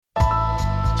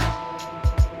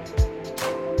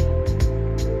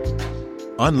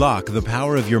Unlock the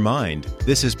power of your mind.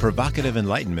 This is Provocative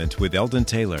Enlightenment with Eldon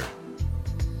Taylor.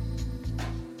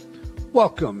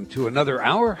 Welcome to another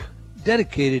hour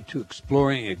dedicated to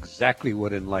exploring exactly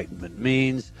what enlightenment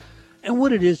means and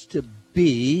what it is to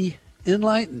be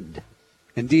enlightened.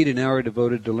 Indeed, an hour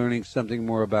devoted to learning something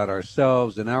more about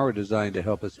ourselves, an hour designed to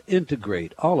help us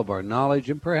integrate all of our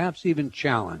knowledge and perhaps even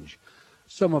challenge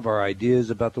some of our ideas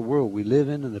about the world we live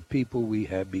in and the people we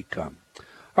have become.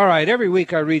 All right, every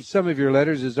week I read some of your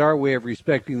letters as our way of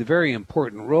respecting the very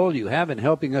important role you have in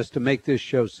helping us to make this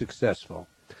show successful.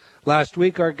 Last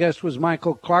week our guest was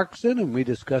Michael Clarkson, and we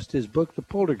discussed his book, The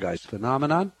Poltergeist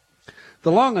Phenomenon.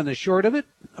 The long and the short of it,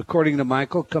 according to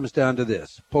Michael, comes down to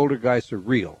this. Poltergeists are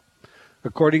real.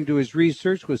 According to his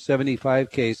research with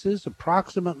 75 cases,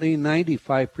 approximately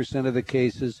 95% of the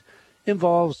cases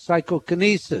involve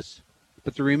psychokinesis,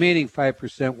 but the remaining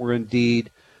 5% were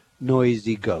indeed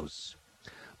noisy ghosts.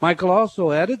 Michael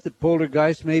also added that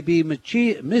poltergeists may be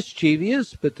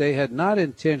mischievous, but they had not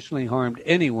intentionally harmed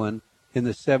anyone in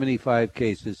the 75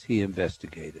 cases he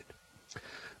investigated.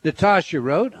 Natasha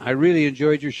wrote, I really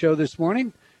enjoyed your show this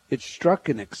morning. It struck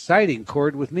an exciting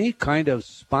chord with me, kind of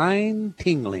spine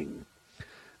tingling.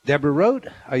 Deborah wrote,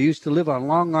 I used to live on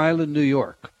Long Island, New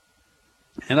York,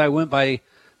 and I went by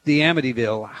the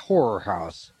Amityville Horror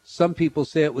House. Some people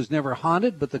say it was never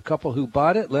haunted, but the couple who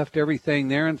bought it left everything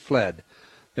there and fled.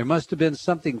 There must have been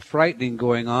something frightening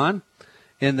going on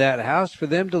in that house for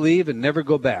them to leave and never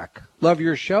go back. Love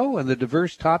your show and the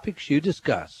diverse topics you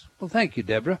discuss. Well, thank you,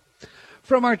 Deborah.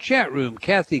 From our chat room,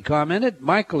 Kathy commented,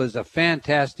 Michael is a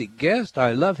fantastic guest.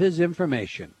 I love his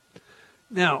information.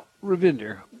 Now,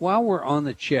 Ravinder, while we're on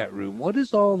the chat room, what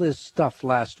is all this stuff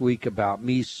last week about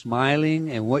me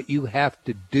smiling and what you have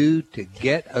to do to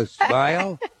get a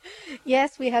smile?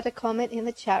 Yes, we had a comment in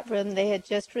the chat room. They had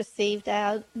just received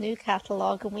our new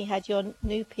catalogue, and we had your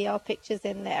new PR pictures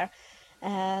in there.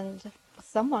 And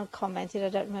someone commented, I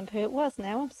don't remember who it was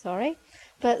now, I'm sorry,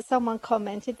 but someone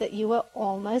commented that you were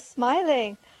almost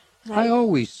smiling. I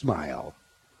always smile.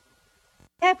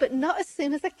 Yeah, but not as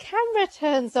soon as the camera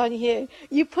turns on you.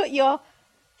 You put your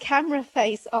camera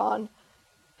face on.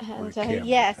 And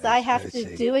yes, I have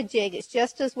to do a jig. It's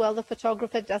just as well the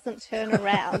photographer doesn't turn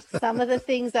around. Some of the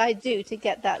things I do to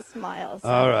get that smile. So.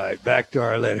 All right, back to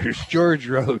our letters. George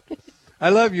wrote, I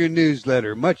love your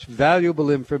newsletter. Much valuable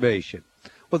information.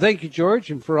 Well, thank you, George.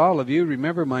 And for all of you,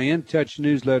 remember my In Touch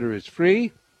newsletter is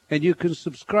free, and you can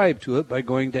subscribe to it by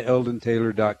going to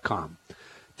eldontaylor.com.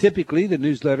 Typically, the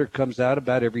newsletter comes out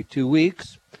about every 2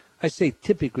 weeks. I say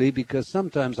typically because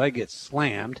sometimes I get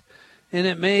slammed, and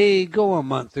it may go a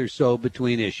month or so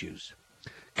between issues.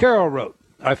 Carol wrote,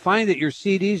 I find that your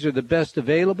CDs are the best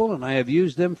available, and I have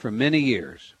used them for many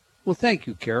years. Well, thank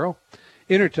you, Carol.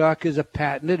 InnerTalk is a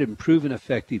patented and proven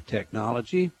effective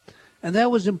technology, and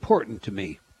that was important to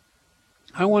me.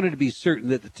 I wanted to be certain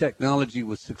that the technology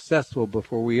was successful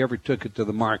before we ever took it to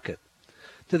the market.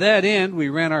 To that end, we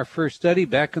ran our first study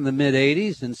back in the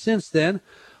mid-'80s, and since then,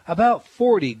 about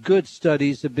 40 good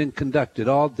studies have been conducted,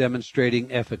 all demonstrating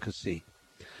efficacy.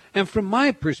 And from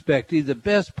my perspective, the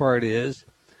best part is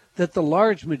that the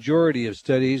large majority of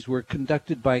studies were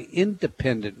conducted by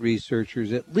independent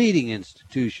researchers at leading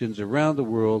institutions around the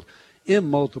world in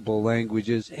multiple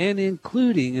languages, and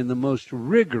including in the most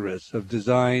rigorous of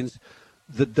designs,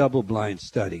 the double-blind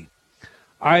study.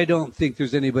 I don't think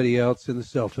there's anybody else in the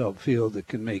self-help field that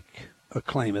can make a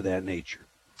claim of that nature.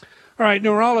 All right,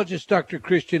 neurologist Dr.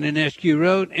 Christian Inescu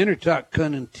wrote, InnerTalk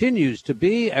continues to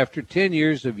be, after 10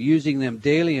 years of using them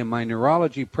daily in my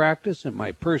neurology practice and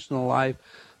my personal life,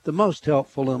 the most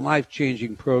helpful and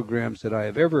life-changing programs that I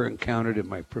have ever encountered in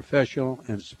my professional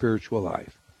and spiritual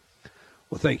life.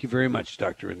 Well, thank you very much,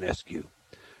 Dr. Inescu.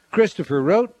 Christopher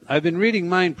wrote, I've been reading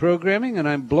Mind Programming, and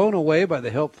I'm blown away by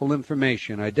the helpful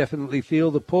information. I definitely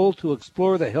feel the pull to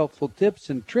explore the helpful tips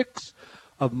and tricks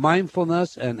of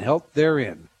mindfulness and health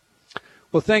therein.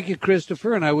 Well, thank you,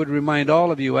 Christopher, and I would remind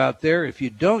all of you out there, if you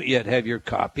don't yet have your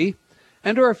copy,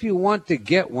 and or if you want to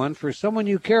get one for someone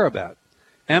you care about,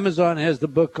 Amazon has the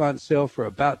book on sale for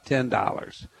about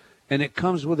 $10, and it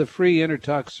comes with a free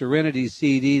InnerTalk Serenity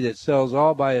CD that sells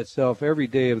all by itself every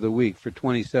day of the week for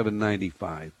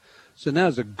 $27.95. So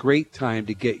now's a great time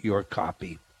to get your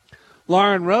copy.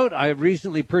 Lauren wrote, I have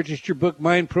recently purchased your book,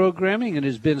 Mind Programming, and it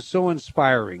has been so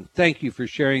inspiring. Thank you for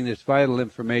sharing this vital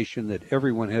information that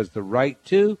everyone has the right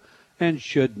to and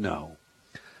should know.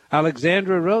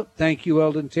 Alexandra wrote, thank you,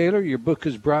 Eldon Taylor. Your book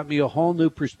has brought me a whole new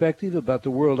perspective about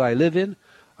the world I live in.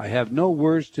 I have no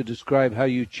words to describe how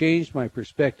you changed my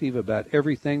perspective about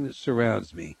everything that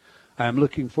surrounds me. I am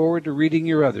looking forward to reading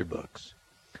your other books.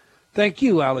 Thank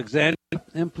you, Alexandra.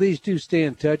 and please do stay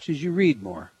in touch as you read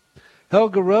more.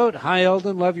 Helga wrote, "Hi,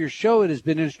 Eldon. Love your show. It has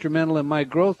been instrumental in my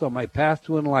growth on my path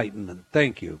to enlightenment.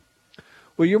 Thank you."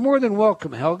 Well, you're more than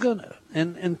welcome, Helga,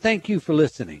 and thank you for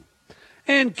listening.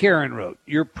 And Karen wrote,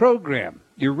 your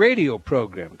radio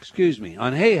program,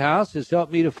 on Hay House has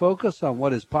helped me to focus on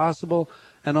what is possible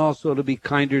and also to be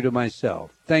kinder to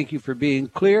myself. Thank you for being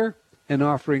clear and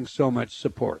offering so much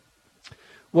support.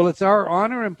 Well, it's our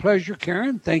honor and pleasure,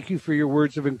 Karen. Thank you for your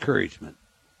words of encouragement.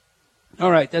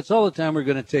 All right, that's all the time we're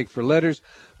going to take for letters,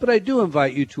 but I do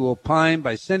invite you to opine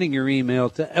by sending your email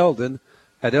to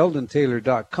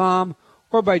eldon@eldontaylor.com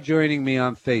or by joining me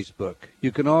on Facebook.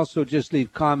 You can also just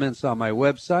leave comments on my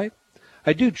website.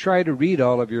 I do try to read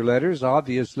all of your letters.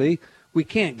 Obviously, we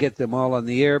can't get them all on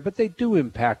the air, but they do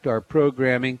impact our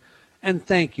programming, and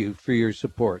thank you for your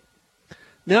support.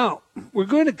 Now, we're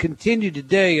going to continue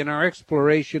today in our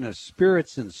exploration of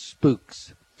spirits and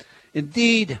spooks.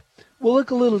 Indeed, we'll look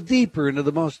a little deeper into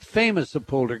the most famous of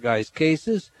poltergeist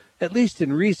cases, at least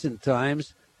in recent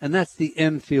times, and that's the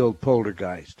Enfield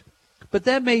poltergeist. But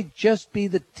that may just be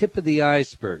the tip of the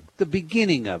iceberg, the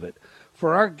beginning of it.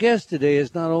 For our guest today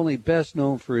is not only best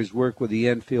known for his work with the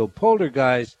Enfield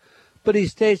poltergeist, but he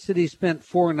states that he spent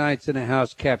 4 nights in a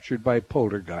house captured by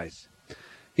poltergeists.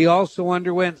 He also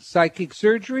underwent psychic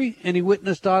surgery, and he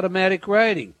witnessed automatic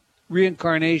writing,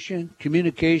 reincarnation,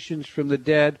 communications from the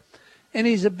dead, and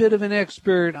he's a bit of an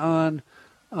expert on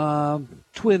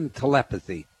twin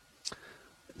telepathy.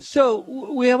 So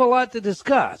we have a lot to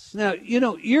discuss. Now,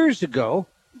 years ago,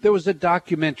 there was a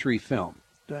documentary film.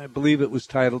 I believe it was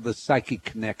titled The Psychic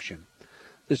Connection.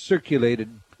 That circulated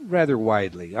rather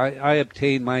widely. I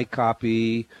obtained my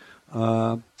copy.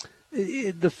 The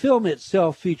film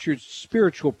itself featured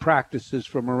spiritual practices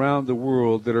from around the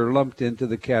world that are lumped into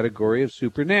the category of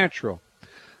supernatural.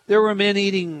 There were men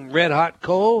eating red-hot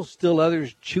coals, still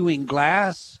others chewing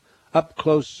glass,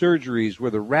 up-close surgeries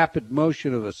where the rapid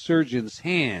motion of a surgeon's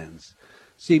hands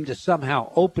seemed to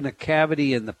somehow open a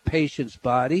cavity in the patient's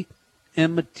body,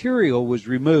 and material was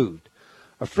removed.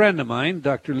 A friend of mine,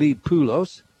 Dr. Lee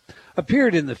Poulos,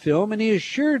 appeared in the film, and he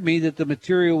assured me that the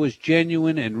material was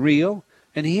genuine and real,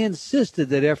 and he insisted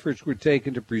that efforts were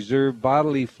taken to preserve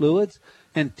bodily fluids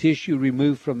and tissue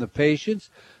removed from the patients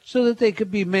so that they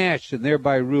could be matched and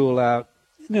thereby rule out,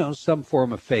 some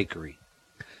form of fakery.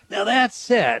 Now, that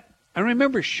said, I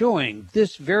remember showing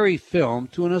this very film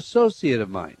to an associate of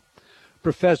mine,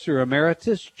 Professor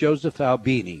Emeritus Joseph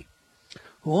Albini,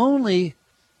 who only,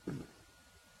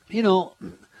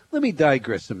 let me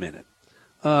digress a minute.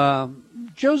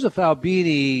 Joseph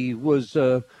Albini was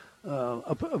a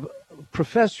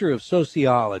professor of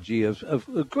sociology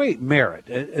of great merit,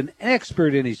 an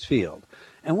expert in his field.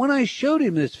 And when I showed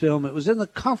him this film, it was in the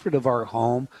comfort of our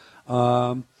home.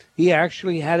 He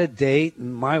actually had a date,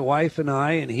 and my wife and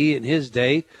I, and he and his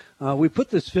date, we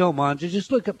put this film on to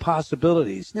just look at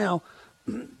possibilities. Now,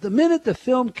 the minute the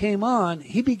film came on,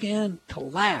 he began to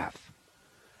laugh.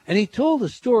 And he told the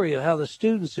story of how the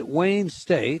students at Wayne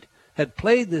State had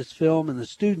played this film in the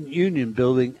Student Union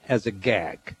building as a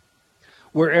gag,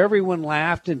 where everyone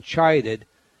laughed and chided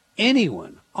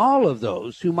anyone, all of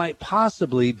those who might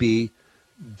possibly be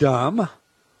dumb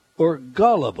or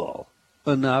gullible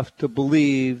enough to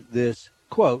believe this,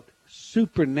 quote,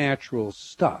 supernatural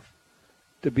stuff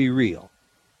to be real.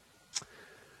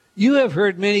 You have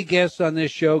heard many guests on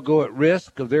this show go at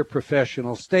risk of their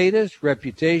professional status,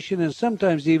 reputation, and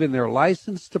sometimes even their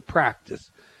license to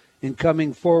practice in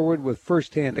coming forward with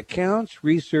first-hand accounts,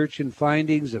 research, and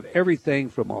findings of everything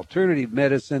from alternative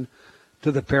medicine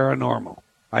to the paranormal,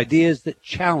 ideas that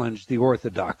challenge the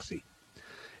orthodoxy.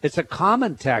 It's a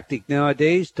common tactic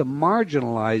nowadays to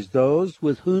marginalize those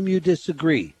with whom you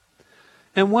disagree.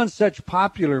 And one such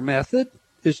popular method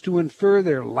is to infer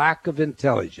their lack of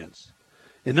intelligence.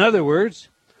 In other words,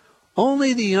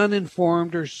 only the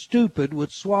uninformed or stupid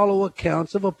would swallow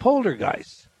accounts of a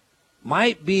poltergeist.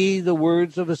 Might be the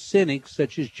words of a cynic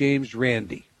such as James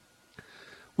Randi.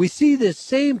 We see this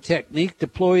same technique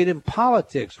deployed in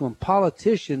politics when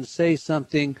politicians say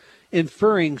something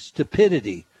inferring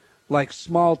stupidity, like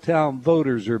small-town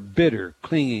voters are bitter,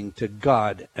 clinging to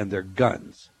God and their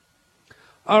guns.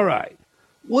 All right,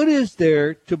 what is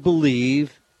there to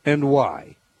believe and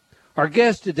why? Our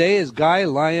guest today is Guy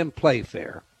Lyon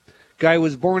Playfair. Guy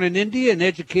was born in India and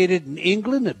educated in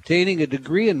England, obtaining a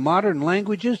degree in modern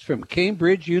languages from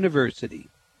Cambridge University.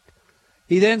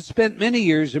 He then spent many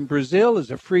years in Brazil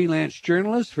as a freelance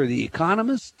journalist for The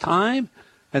Economist, Time,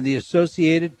 and the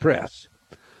Associated Press.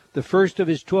 The first of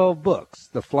his 12 books,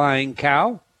 The Flying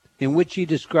Cow, in which he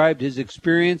described his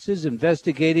experiences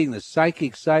investigating the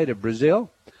psychic side of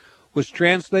Brazil, was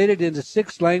translated into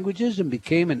 6 languages and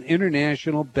became an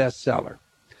international bestseller.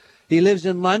 He lives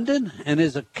in London and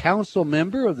is a council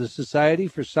member of the Society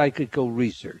for Psychical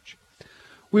Research.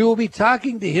 We will be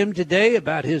talking to him today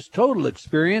about his total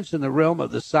experience in the realm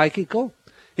of the psychical,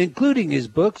 including his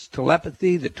books,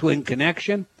 Telepathy, The Twin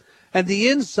Connection, and the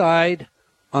inside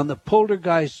on the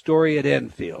poltergeist story at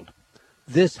Enfield.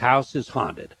 This House is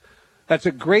Haunted. That's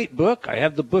a great book. I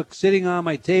have the book sitting on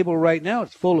my table right now.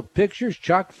 It's full of pictures,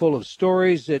 chock full of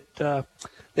stories that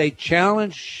they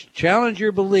challenge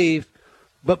your belief.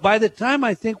 But by the time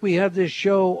I think we have this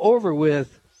show over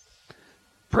with,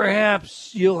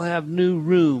 perhaps you'll have new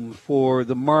room for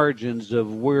the margins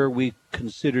of where we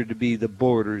consider to be the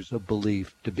borders of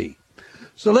belief to be.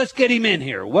 So let's get him in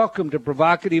here. Welcome to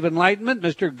Provocative Enlightenment,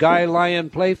 Mr. Guy Lyon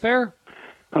Playfair.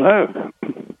 Hello.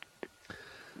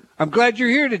 I'm glad you're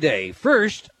here today.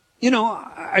 First,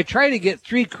 I try to get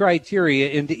 3 criteria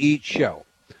into each show.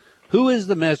 Who is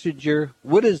the messenger?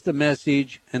 What is the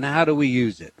message? And how do we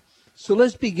use it? So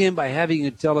let's begin by having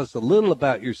you tell us a little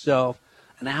about yourself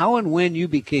and how and when you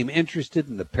became interested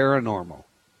in the paranormal.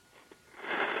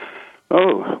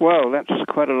 Oh, well, that's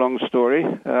quite a long story.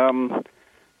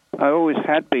 I always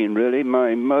had been, really.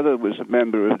 My mother was a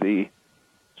member of the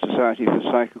Society for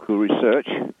Psychical Research.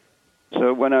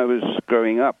 So when I was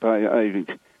growing up, I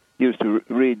used to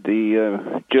read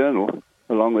the journal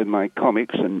along with my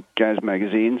comics and jazz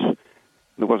magazines.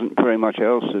 There wasn't very much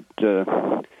else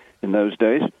in those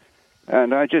days.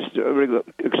 And I just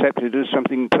accepted it as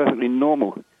something perfectly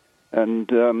normal. And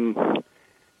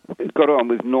it got on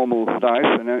with normal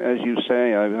life. And as you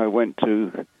say, I went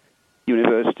to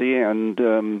university and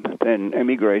then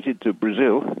emigrated to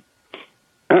Brazil,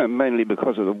 mainly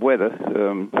because of the weather.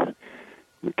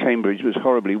 Cambridge was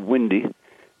horribly windy,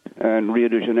 and Rio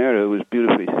de Janeiro was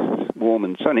beautifully warm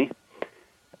and sunny.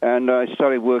 And I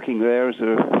started working there as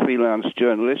a freelance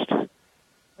journalist,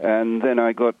 and then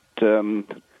I got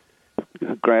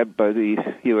grabbed by the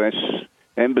U.S.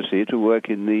 Embassy to work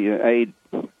in the aid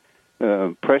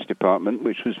press department,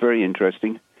 which was very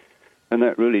interesting, and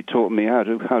that really taught me how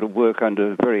to work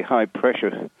under very high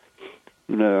pressure.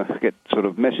 Get sort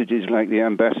of messages like the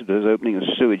ambassador's opening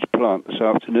a sewage plant this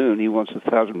afternoon. He wants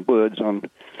 1,000 words on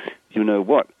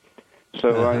what.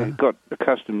 So I got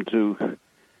accustomed to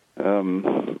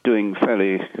doing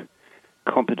fairly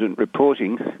competent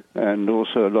reporting and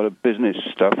also a lot of business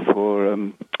stuff for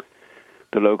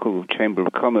the local Chamber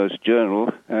of Commerce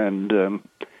Journal and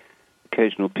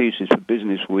occasional pieces for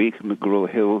Business Week,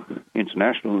 McGraw-Hill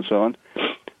International and so on.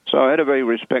 So I had a very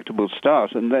respectable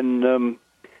start, and then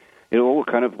it all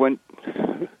kind of went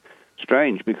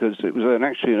strange because it was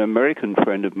actually an American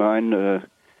friend of mine,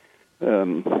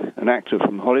 an actor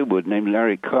from Hollywood named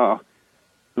Larry Carr,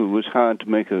 who was hired to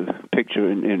make a picture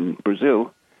in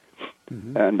Brazil.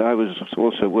 Mm-hmm. And I was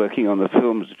also working on the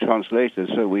film as a translator,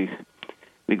 so we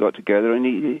got together, and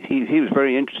he was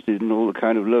very interested in all the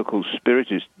kind of local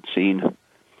spiritist scene.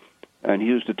 And he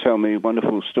used to tell me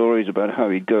wonderful stories about how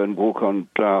he'd go and walk on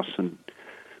glass and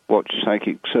watch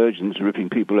psychic surgeons ripping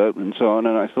people open and so on.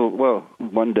 And I thought, well,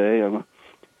 one day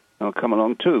I'll come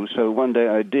along too. So one day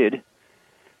I did,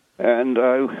 and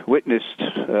I witnessed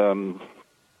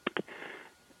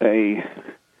a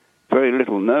very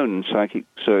little-known psychic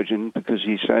surgeon, because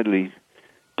he sadly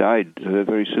died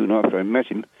very soon after I met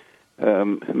him, a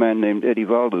man named Eddie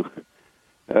Valdo,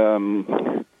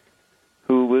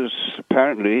 who was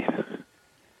apparently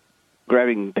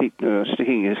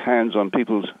sticking his hands on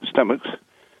people's stomachs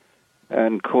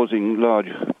and causing large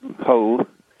hole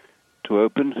to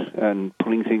open and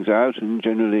pulling things out and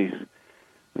generally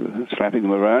slapping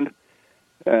them around.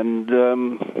 And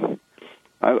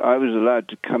I was allowed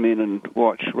to come in and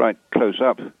watch right close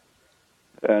up.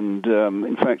 And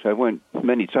in fact, I went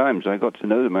many times. I got to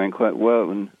know the man quite well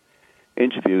and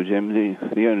interviewed him,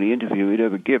 the only interview he'd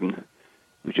ever given,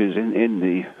 which is in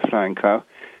the Flying Cow.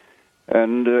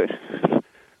 And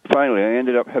finally, I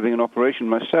ended up having an operation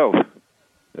myself.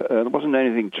 There wasn't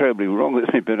anything terribly wrong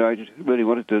with me, but I just really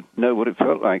wanted to know what it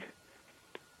felt like.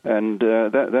 And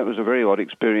that was a very odd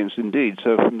experience indeed.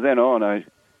 So from then on, I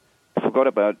forgot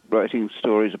about writing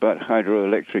stories about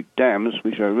hydroelectric dams,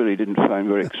 which I really didn't find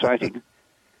very exciting,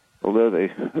 although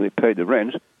they paid the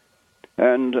rent.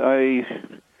 And I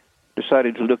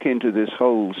decided to look into this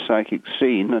whole psychic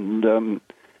scene, and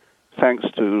thanks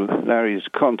to Larry's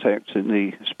contacts in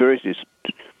the spiritist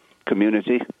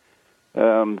community,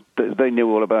 they knew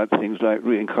all about things like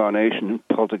reincarnation,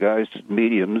 poltergeist,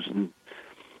 mediums, and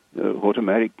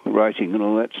automatic writing and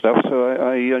all that stuff. So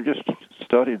I just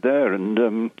started there,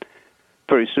 and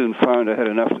very soon found I had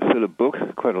enough to fill a book,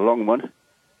 quite a long one,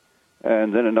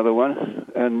 and then another one,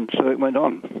 and so it went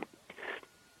on.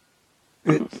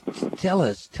 Tell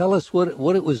us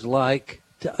what it was like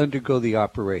to undergo the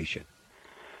operation.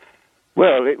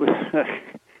 Well, it was.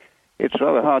 It's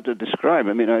rather hard to describe.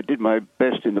 I mean, I did my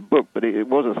best in the book, but it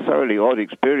was a thoroughly odd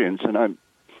experience, and I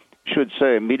should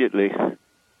say immediately,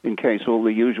 in case all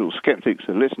the usual skeptics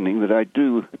are listening, that I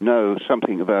do know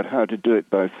something about how to do it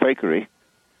by fakery.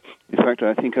 In fact,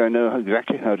 I think I know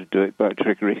exactly how to do it by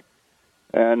trickery.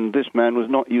 And this man was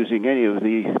not using any of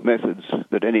the methods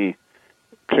that any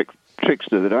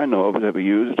trickster that I know of has ever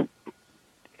used.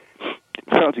 It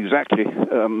felt exactly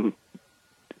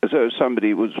as though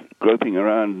somebody was groping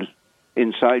around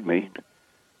inside me,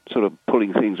 sort of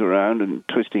pulling things around and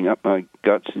twisting up my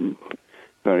guts in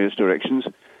various directions.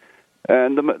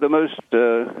 And the most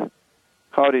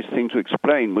hardest thing to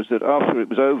explain was that after it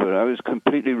was over, I was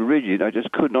completely rigid. I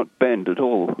just could not bend at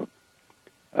all.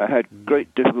 I had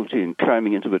great difficulty in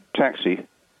climbing into a taxi,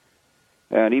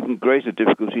 and even greater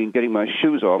difficulty in getting my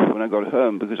shoes off when I got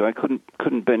home because I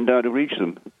couldn't bend down to reach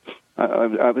them. I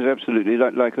was absolutely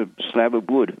like a slab of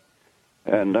wood,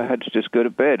 and I had to just go to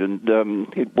bed, and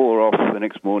it wore off the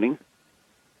next morning.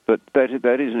 But that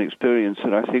is an experience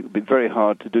that I think would be very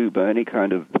hard to do by any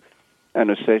kind of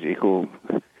anesthetic or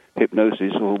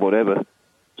hypnosis or whatever.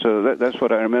 So that's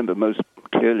what I remember most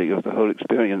clearly of the whole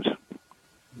experience.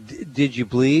 Did you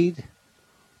bleed?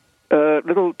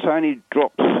 Little tiny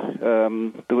drops.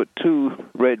 There were 2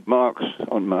 red marks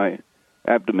on my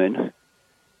abdomen,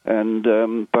 and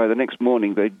by the next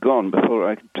morning they'd gone before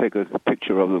I could take a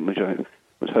picture of them, which I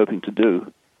was hoping to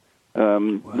do. Wow.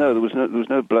 No, there was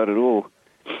no blood at all.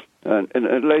 And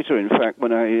later, in fact,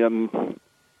 when I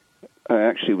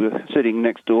actually was sitting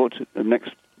next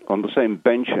on the same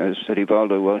bench as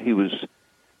Edivaldo while he was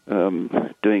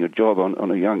doing a job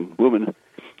on a young woman,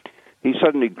 he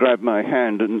suddenly grabbed my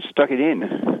hand and stuck it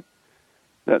in.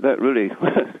 That really,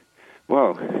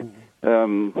 well,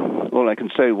 all I can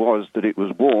say was that it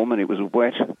was warm and it was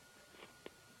wet.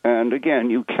 And again,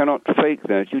 you cannot fake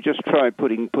that. You just try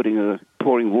pouring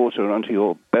water onto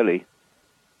your belly.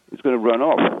 It's going to run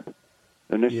off.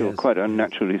 Unless you're quite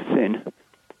unnaturally thin,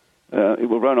 it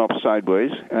will run off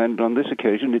sideways. And on this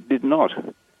occasion, it did not.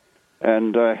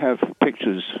 And I have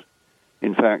pictures,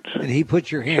 in fact. And he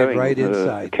put your hand right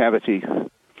inside. A cavity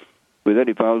with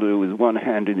Edivaldo with one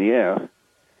hand in the air.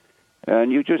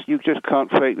 And you just can't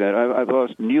fake that. I've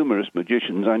asked numerous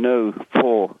magicians. I know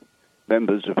 4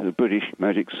 members of the British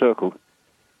Magic Circle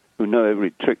who know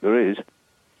every trick there is.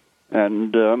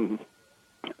 And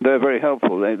they're very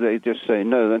helpful. They just say,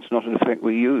 no, that's not an effect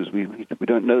we use. We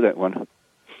don't know that one.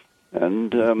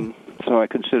 And so I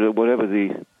consider whatever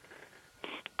the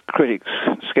critics,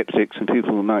 skeptics, and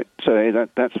people might say,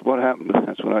 that's what happened.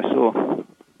 That's what I saw.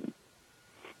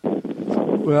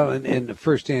 Well, and the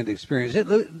first-hand experience.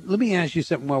 Let me ask you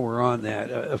something while we're on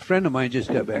that. A friend of mine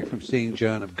just got back from seeing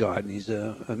John of God, and he's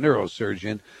a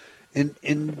neurosurgeon. And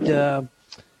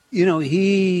you know,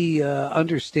 he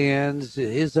understands,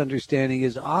 his understanding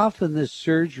is often this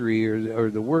surgery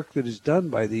or the work that is done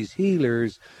by these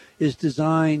healers is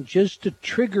designed just to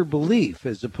trigger belief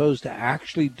as opposed to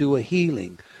actually do a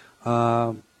healing.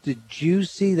 Did you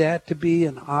see that to be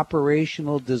an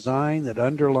operational design that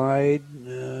underlied,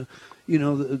 the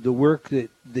work that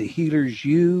the healers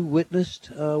you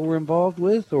witnessed were involved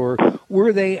with? Or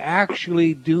were they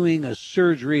actually doing a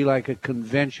surgery like a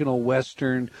conventional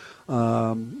Western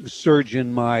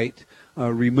surgeon might,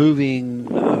 removing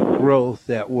growth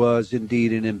that was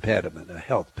indeed an impediment, a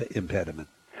health impediment?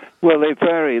 Well, they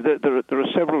vary. There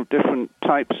are several different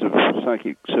types of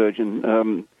psychic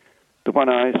surgeon. The one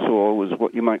I saw was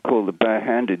what you might call the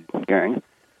barehanded gang.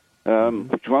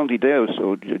 Juan de Deus,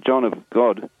 or John of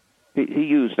God, he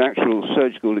used actual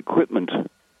surgical equipment.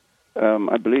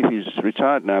 I believe he's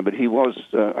retired now, but he was.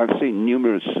 I've seen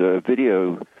numerous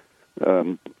video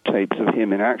tapes of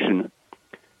him in action,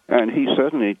 and he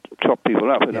certainly chopped people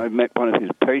up. And I met one of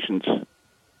his patients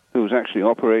who was actually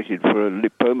operated for a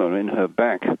lipoma in her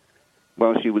back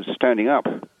while she was standing up,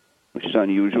 which is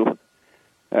unusual.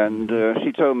 And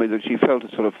she told me that she felt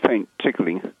a sort of faint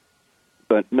tickling,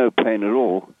 but no pain at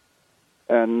all.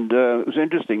 And it was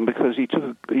interesting because he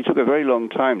took a very long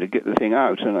time to get the thing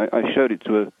out, and I showed it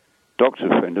to a doctor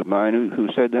friend of mine who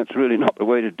said that's really not the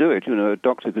way to do it. You know, a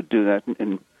doctor could do that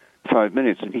in 5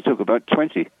 minutes, and he took about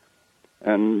 20.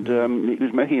 And he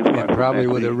was making a probably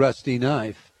with a rusty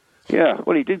knife. Yeah,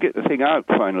 well, he did get the thing out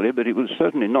finally, but it was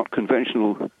certainly not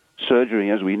conventional surgery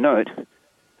as we know it.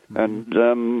 And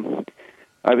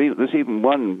there's even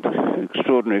one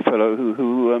extraordinary fellow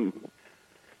who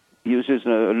uses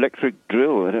an electric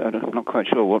drill. I'm not quite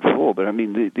sure what for, but I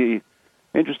mean, the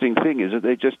interesting thing is that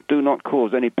they just do not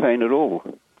cause any pain at all.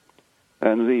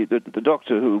 And the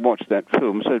doctor who watched that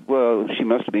film said, well, she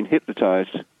must have been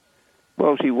hypnotized.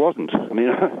 Well, she wasn't. I mean,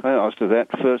 I asked her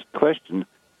that first question.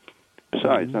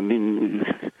 Besides, I mean,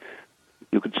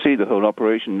 you could see the whole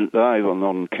operation live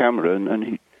on camera,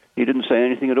 and he didn't say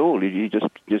anything at all. He just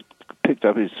picked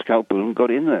up his scalpel and got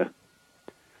in there.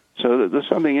 So there's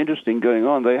something interesting going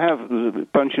on. There's a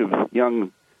bunch of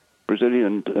young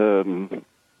Brazilian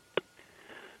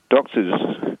doctors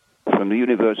from the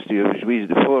University of Juiz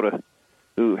de Fora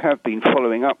who have been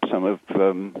following up some of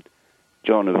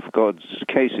John of God's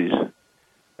cases,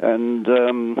 and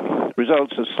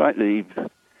results are slightly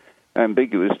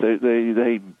ambiguous.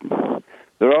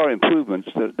 There are improvements.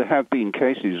 There have been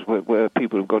cases where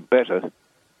people have got better,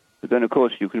 but then, of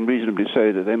course, you can reasonably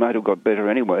say that they might have got better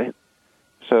anyway.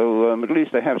 So at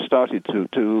least they have started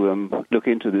to look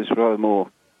into this rather more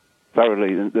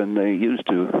thoroughly than they used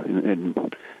to in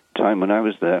time when I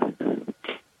was there.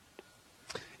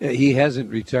 He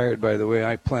hasn't retired, by the way.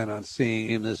 I plan on seeing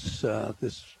him this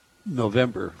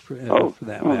November, for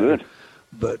that matter. Good.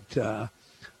 But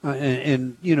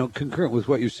and you know, concurrent with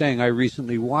what you're saying, I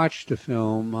recently watched a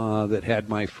film that had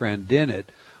my friend in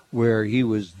it, where he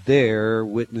was there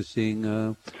witnessing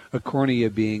a cornea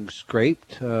being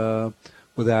scraped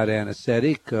without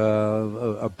anesthetic,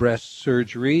 a breast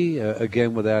surgery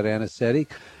again without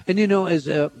anesthetic. And, you know, as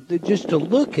just to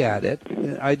look at it,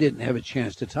 I didn't have a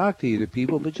chance to talk to either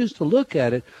people, but just to look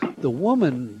at it, the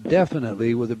woman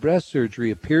definitely with the breast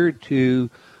surgery appeared to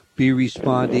be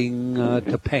responding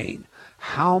to pain.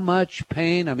 How much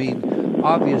pain? I mean,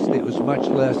 obviously it was much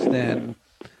less than,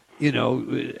 you know,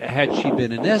 had she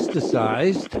been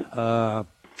anesthetized.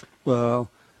 Well,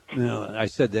 no, I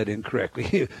said that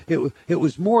incorrectly. It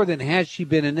was more than had she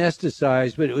been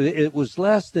anesthetized, but it was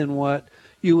less than what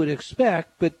you would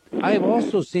expect. But I've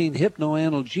also seen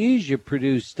hypnoanalgesia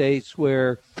produce states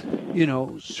where, you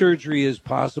know, surgery is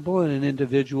possible and an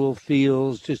individual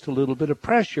feels just a little bit of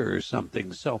pressure or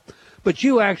something. So, but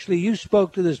you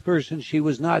spoke to this person. She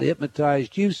was not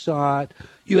hypnotized. You saw it.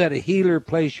 You had a healer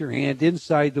place your hand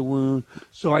inside the wound.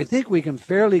 So I think we can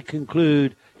fairly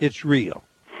conclude it's real.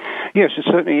 Yes, it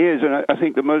certainly is. And I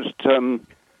think the most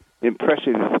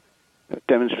impressive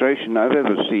demonstration I've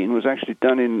ever seen was actually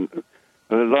done in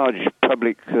a large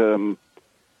public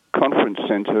conference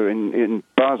center in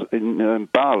Basel,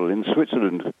 in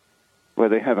Switzerland, where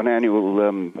they have an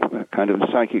annual kind of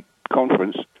psychic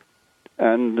conference.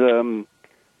 And there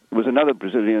was another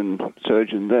Brazilian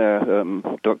surgeon there,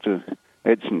 Dr.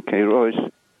 Edson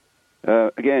Queiroz,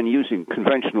 again using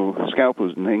conventional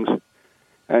scalpels and things.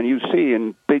 And you see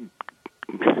in big,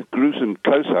 gruesome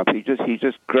close-up, he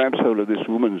just grabs hold of this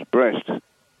woman's breast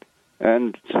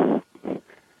and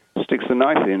sticks the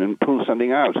knife in and pulls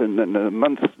something out. And then a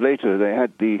month later, they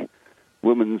had the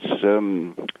woman's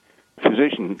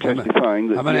physician testifying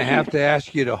that... I'm going to have to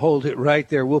ask you to hold it right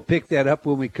there. We'll pick that up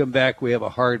when we come back. We have a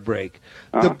hard break.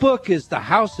 The book is The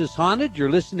House is Haunted.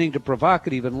 You're listening to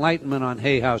Provocative Enlightenment on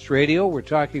Hay House Radio. We're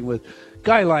talking with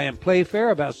Guy Lyon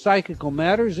Playfair about psychical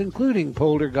matters, including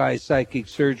poltergeist, psychic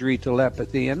surgery,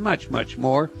 telepathy, and much, much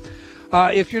more.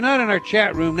 If you're not in our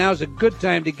chat room, now's a good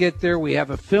time to get there. We have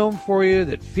a film for you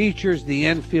that features the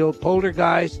Enfield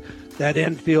poltergeist, that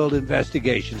Enfield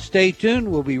investigation. Stay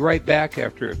tuned. We'll be right back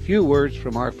after a few words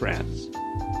from our friends.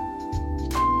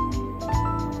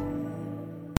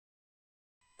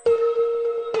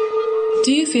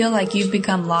 Do you feel like you've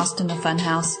become lost in the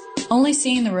funhouse, only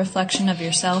seeing the reflection of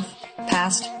yourself,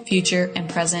 past, future, and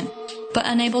present, but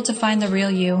unable to find the real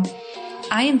you?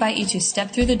 I invite you to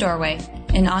step through the doorway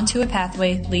and onto a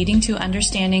pathway leading to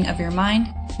understanding of your mind,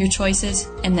 your choices,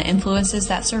 and the influences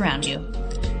that surround you.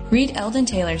 Read Eldon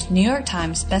Taylor's New York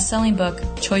Times best-selling book,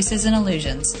 Choices and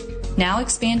Illusions. Now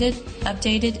expanded,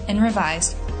 updated, and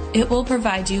revised, it will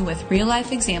provide you with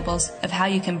real-life examples of how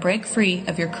you can break free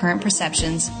of your current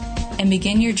perceptions and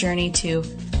begin your journey to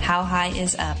How High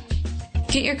is Up.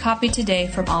 Get your copy today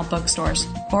from all bookstores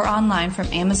or online from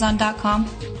Amazon.com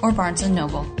or Barnes &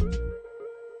 Noble.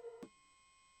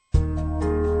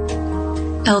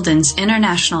 Eldon's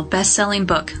international best-selling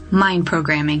book, Mind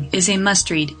Programming, is a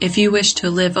must-read if you wish to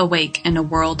live awake in a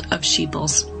world of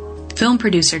sheeples. Film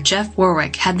producer Jeff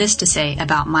Warwick had this to say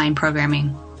about mind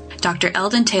programming. Dr.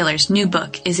 Eldon Taylor's new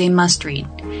book is a must-read.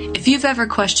 If you've ever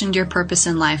questioned your purpose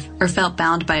in life or felt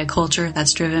bound by a culture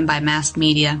that's driven by mass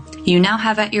media, you now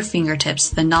have at your fingertips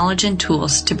the knowledge and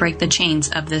tools to break the chains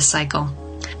of this cycle.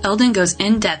 Eldon goes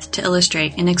in depth to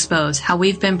illustrate and expose how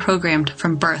we've been programmed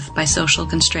from birth by social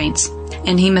constraints,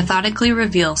 and he methodically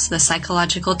reveals the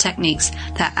psychological techniques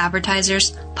that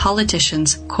advertisers,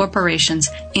 politicians, corporations,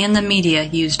 and the media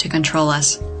use to control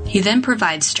us. He then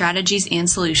provides strategies and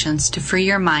solutions to free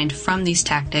your mind from these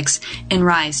tactics and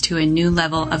rise to a new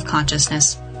level of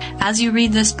consciousness. As you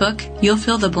read this book, you'll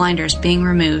feel the blinders being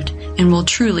removed and will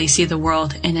truly see the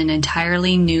world in an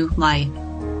entirely new light.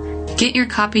 Get your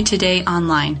copy today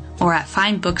online or at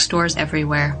fine bookstores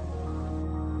everywhere.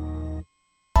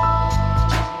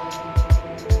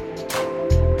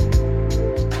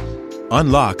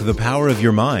 Unlock the power of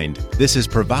your mind. This is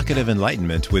Provocative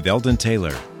Enlightenment with Eldon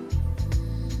Taylor.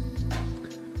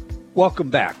 Welcome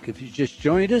back. If you just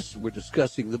joined us, we're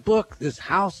discussing the book, This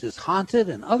House is Haunted,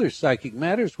 and Other Psychic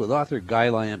Matters with author Guy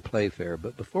Lyon Playfair.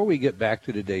 But before we get back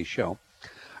to today's show,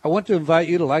 I want to invite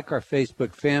you to like our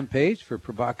Facebook fan page for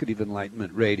Provocative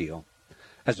Enlightenment Radio.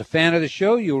 As a fan of the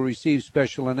show, you will receive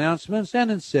special announcements and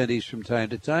incentives from time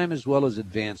to time, as well as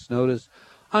advance notice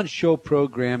on show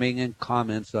programming and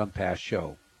comments on past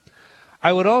show.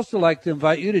 I would also like to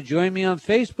invite you to join me on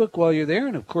Facebook while you're there,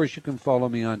 and of course you can follow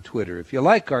me on Twitter. If you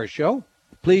like our show,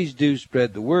 please do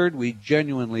spread the word. We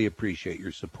genuinely appreciate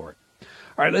your support.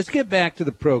 All right, let's get back to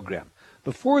the program.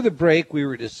 Before the break, we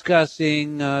were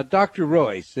discussing Dr.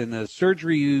 Royce and the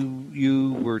surgery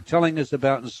you were telling us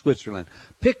about in Switzerland.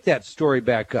 Pick that story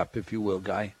back up, if you will,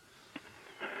 Guy.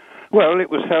 Well,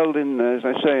 it was held in, as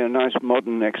I say, a nice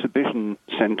modern exhibition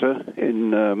center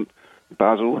in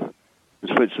Basel,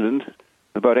 Switzerland.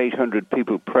 About 800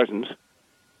 people present,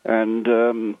 and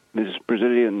this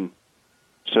Brazilian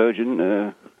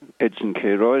surgeon, Edson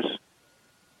Queiroz,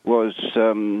 was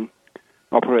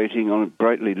operating on a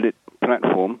brightly lit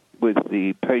platform with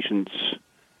the patient's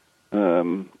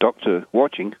doctor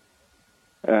watching,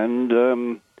 and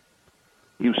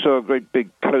you saw a great big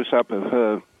close-up of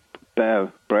her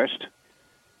bare breast,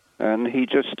 and he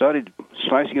just started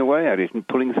slicing away at it and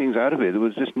pulling things out of it. There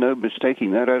was just no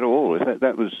mistaking that at all.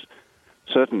 That was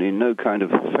certainly no kind of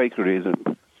fakery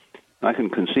that I can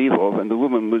conceive of, and the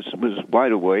woman was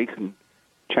wide awake and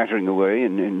chattering away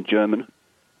in German,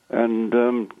 and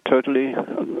totally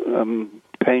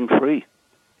pain-free.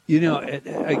 You know,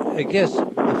 I guess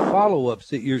the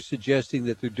follow-ups that you're suggesting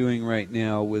that they're doing right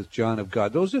now with John of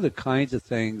God, those are the kinds of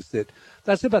things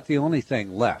that's about the only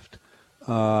thing left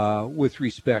with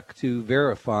respect to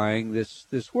verifying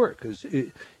this work. Because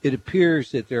it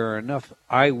appears that there are enough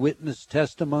eyewitness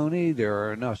testimony, there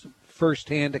are enough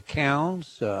firsthand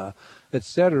accounts,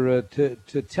 etc.,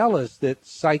 to tell us that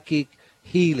psychic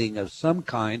healing of some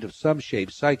kind, of some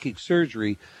shape, psychic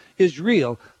surgery, is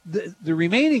real. The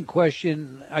remaining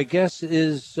question, I guess,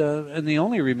 is, and the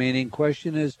only remaining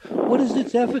question is, what is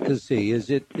its efficacy?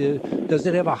 Is it does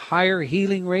it have a higher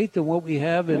healing rate than what we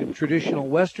have in traditional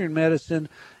Western medicine?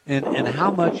 And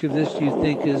how much of this do you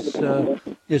think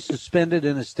is suspended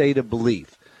in a state of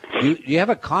belief? Do you have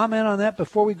a comment on that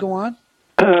before we go on?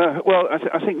 Well,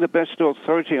 I think the best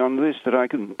authority on this that I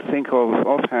can think of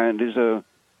offhand is an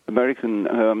American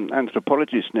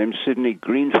anthropologist named Sidney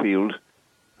Greenfield,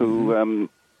 who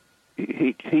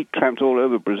he tramped all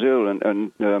over Brazil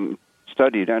and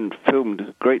studied and filmed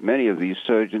a great many of these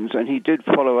surgeons, and he did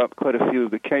follow up quite a few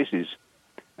of the cases.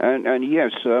 And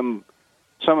yes, some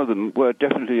of them were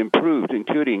definitely improved,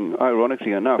 including,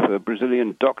 ironically enough, a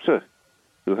Brazilian doctor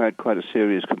who had quite a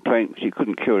serious complaint which he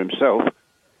couldn't cure himself,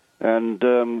 and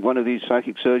one of these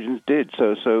psychic surgeons did.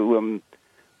 So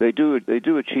they do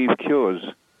achieve cures,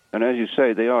 and as you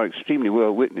say, they are extremely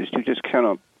well witnessed. You just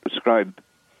cannot ascribe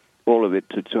all of it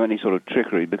to any sort of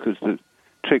trickery, because the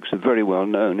tricks are very well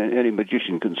known, and any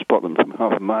magician can spot them from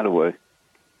half a mile away.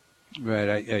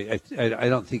 Right. I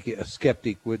don't think a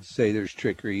skeptic would say there's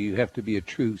trickery. You have to be a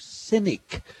true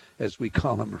cynic, as we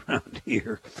call them around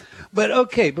here. But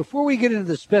okay, before we get into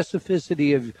the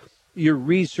specificity of your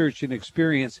research and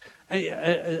experience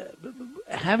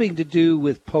having to do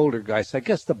with poltergeists, I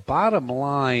guess the bottom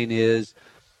line is,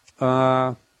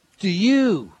 do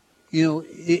you,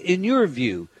 in your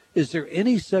view, is there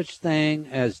any such thing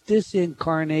as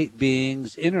disincarnate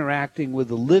beings interacting with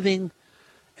the living?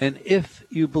 And if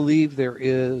you believe there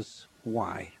is,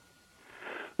 why?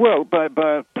 Well, by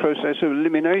a process of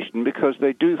elimination, because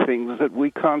they do things that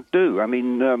we can't do. I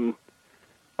mean, on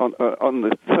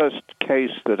the first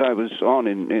case that I was on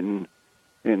in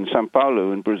São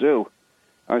Paulo in Brazil,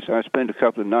 I spent a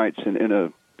couple of nights in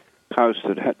a house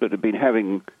that had been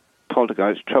having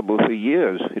poltergeist trouble for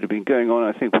years. It had been going on,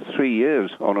 I think, for 3 years,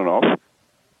 on and off.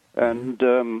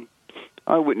 And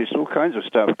I witnessed all kinds of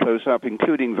stuff close up,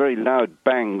 including very loud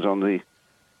bangs on the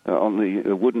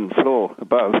wooden floor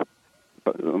above,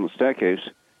 on the staircase.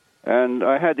 And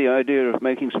I had the idea of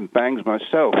making some bangs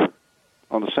myself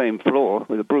on the same floor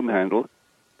with a broom handle.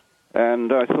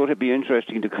 And I thought it'd be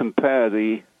interesting to compare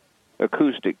the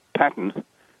acoustic pattern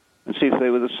and see if they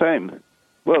were the same.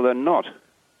 Well, they're not.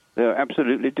 They're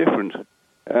absolutely different.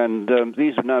 And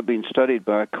these have now been studied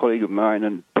by a colleague of mine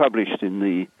and published in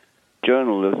the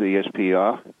Journal of the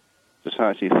SPR,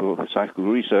 Society for Psychical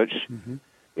Research,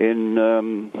 in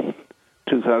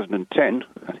 2010,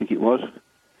 I think it was.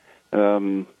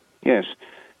 Yes.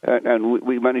 And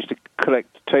we managed to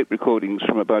collect tape recordings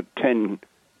from about 10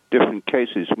 different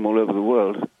cases from all over the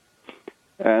world.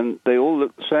 And they all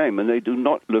look the same, and they do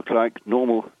not look like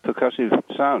normal percussive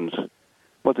sounds.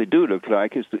 What they do look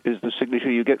like is the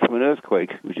signature you get from an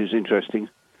earthquake, which is interesting,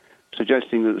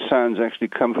 suggesting that the sounds actually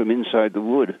come from inside the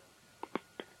wood.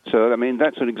 So, I mean,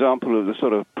 that's an example of the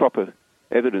sort of proper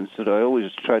evidence that I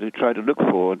always try to look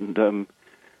for, and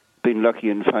been lucky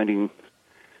in finding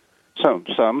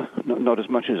some, not as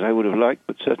much as I would have liked,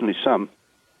 but certainly some.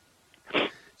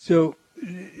 So,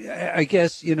 I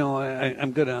guess,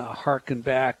 I'm going to hearken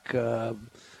back.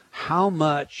 How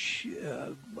much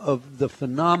of the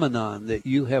phenomenon that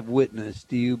you have witnessed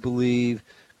do you believe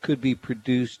could be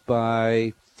produced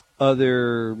by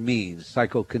other means?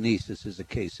 Psychokinesis is a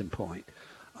case in point,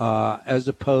 as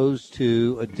opposed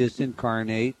to a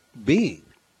disincarnate being.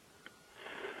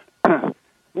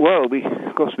 Well,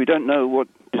 of course, we don't know what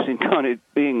disincarnate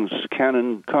beings can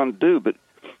and can't do, but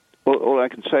all I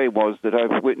can say was that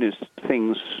I've witnessed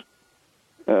things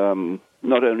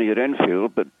not only at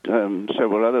Enfield, but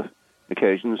several other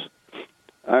occasions.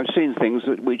 I've seen things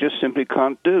that we just simply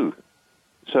can't do.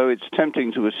 So it's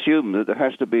tempting to assume that there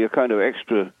has to be a kind of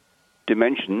extra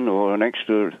dimension or an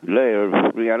extra layer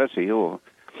of reality or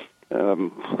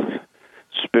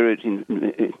spirit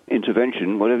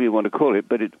intervention, whatever you want to call it,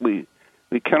 but we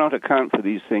cannot account for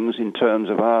these things in terms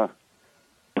of our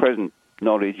present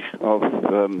knowledge of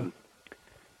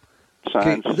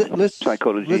science,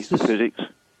 psychology, physics,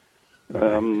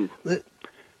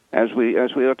 as we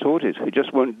are taught it. It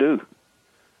just won't do.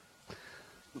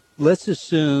 Let's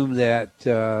assume that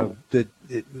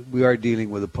we are dealing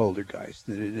with a poltergeist,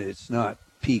 that it's not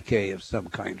PK of some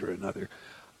kind or another.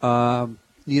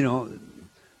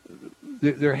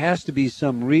 There has to be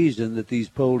some reason that these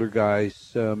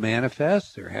poltergeists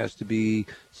manifest. There has to be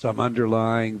some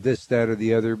underlying this, that, or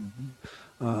the other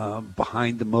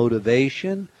behind the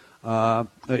motivation.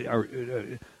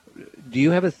 Do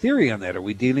you have a theory on that? Are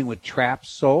we dealing with trapped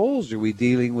souls? Are we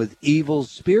dealing with evil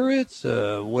spirits?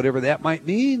 Whatever that might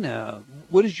mean.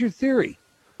 What is your theory?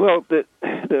 Well,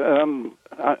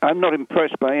 I'm not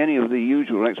impressed by any of the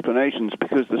usual explanations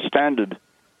because the standard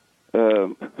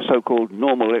so-called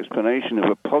normal explanation of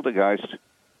a poltergeist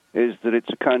is that it's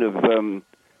a kind of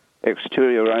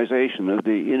exteriorization of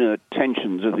the inner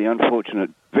tensions of the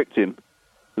unfortunate victim,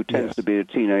 who tends to be a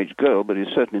teenage girl, but is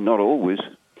certainly not always.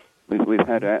 We've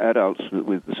had adults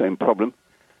with the same problem.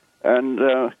 And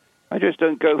I just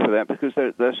don't go for that because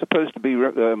they're supposed to be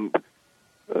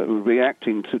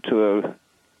reacting to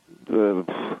a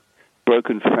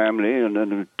broken family and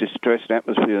a distressed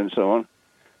atmosphere and so on.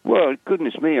 Well,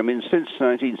 goodness me, I mean, since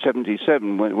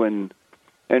 1977, when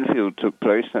Enfield took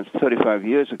place, that's 35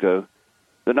 years ago,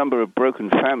 the number of broken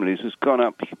families has gone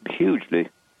up hugely,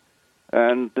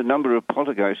 and the number of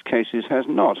poltergeist cases has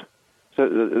not. So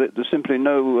there's simply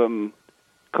no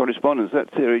correspondence.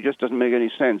 That theory just doesn't make any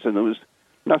sense, and there was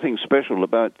nothing special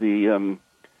about the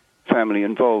family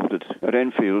involved at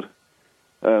Enfield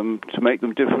to make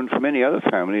them different from any other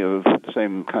family of the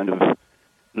same kind of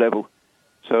level.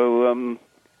 So,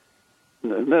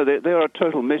 no, they are a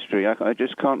total mystery. I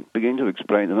just can't begin to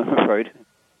explain them, I'm afraid.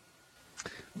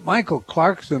 Michael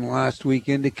Clarkson last week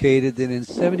indicated that in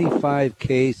 75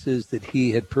 cases that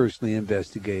he had personally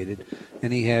investigated,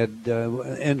 and he had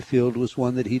Enfield was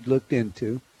one that he'd looked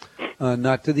into,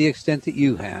 not to the extent that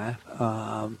you have,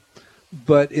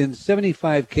 but in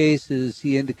 75 cases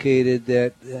he indicated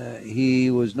that he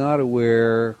was not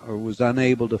aware or was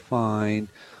unable to find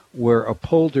where a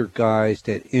poltergeist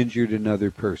had injured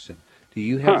another person. Do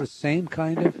you have the same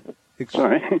kind of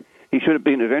experience? Sorry, he should have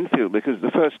been at Enfield because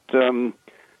the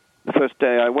first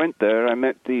day I went there, I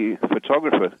met the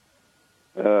photographer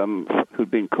who'd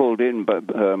been called in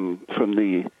from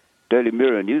the Daily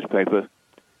Mirror newspaper.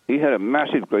 He had a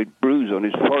massive, great bruise on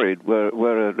his forehead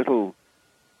where a little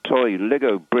toy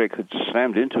Lego brick had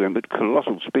slammed into him at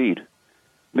colossal speed,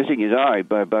 missing his eye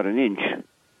by about an inch.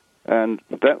 And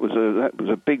that was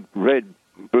a big red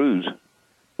bruise,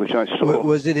 which I saw.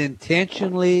 Was it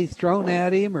intentionally thrown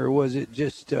at him, or was it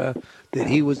just that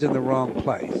he was in the wrong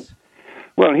place?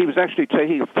 Well, he was actually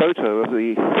taking a photo of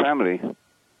the family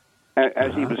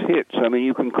as he was hit. So, I mean,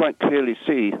 you can quite clearly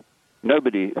see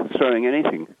nobody throwing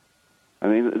anything. I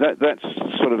mean, that's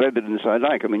sort of evidence I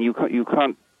like. I mean, you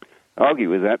can't argue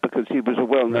with that because he was a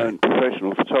well-known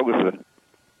professional photographer.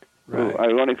 Right. who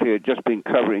ironically had just been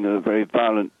covering a very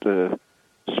violent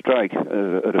strike at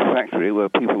a factory where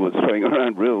people were throwing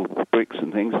around real bricks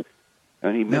and things.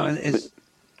 And he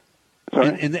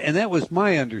and that was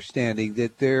my understanding,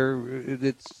 that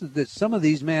that some of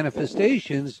these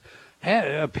manifestations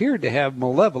appeared to have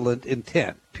malevolent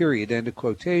intent, period, end of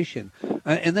quotation.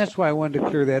 And that's why I wanted to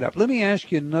clear that up. Let me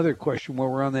ask you another question while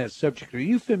we're on that subject. Are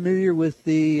you familiar with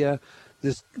the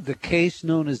case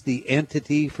known as The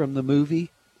Entity from the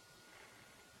movie?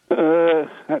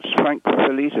 That's Frank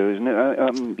Fellito, isn't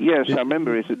it? Yes, I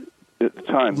remember it at the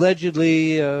time.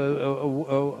 Allegedly, a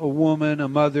woman, a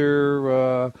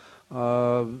mother,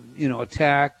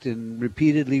 attacked and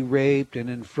repeatedly raped and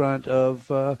in front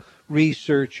of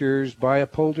researchers by a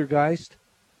poltergeist?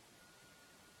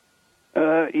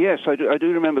 Yes, I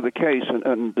do remember the case,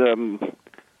 and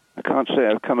I can't say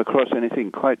I've come across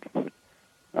anything quite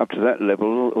up to that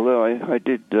level, although I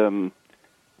did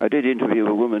interview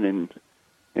a woman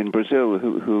in Brazil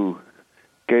who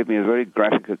gave me a very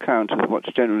graphic account of what's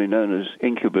generally known as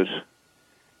incubus,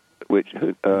 which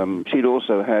she'd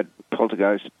also had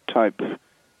poltergeist-type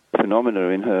phenomena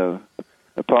in her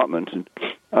apartment. And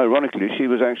ironically, she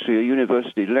was actually a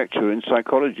university lecturer in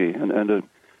psychology and a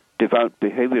devout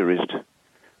behaviorist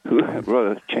who had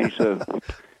rather changed her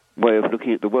way of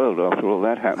looking at the world after all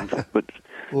that happened. But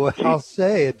well, I'll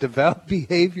say a devout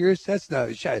behaviorist. That's not.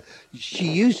 She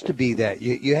used to be that.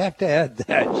 You have to add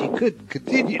that. She couldn't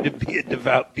continue to be a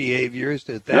devout behaviorist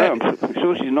at that. No, I'm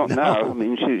sure she's not now. I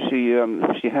mean, she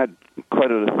had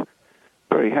quite a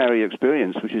very hairy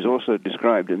experience, which is also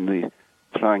described in the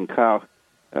Flying Cow,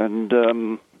 and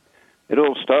it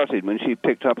all started when she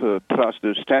picked up a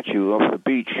plaster statue off the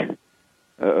beach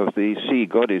of the sea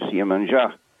goddess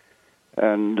Iemanjá.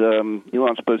 And you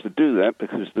aren't supposed to do that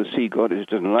because the sea goddess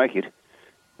doesn't like it.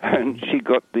 And she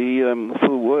got the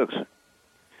full works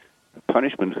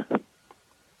punishment.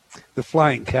 The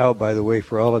Flying Cow, by the way,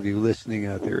 for all of you listening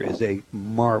out there, is a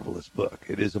marvelous book.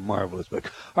 It is a marvelous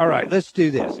book. All right, let's do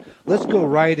this. Let's go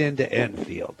right into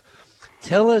Enfield.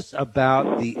 Tell us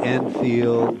about the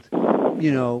Enfield.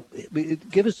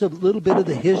 Give us a little bit of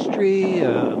the history,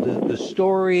 the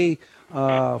story.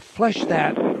 Flesh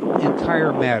that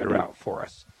entire matter out for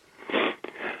us.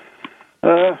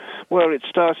 Well, it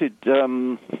started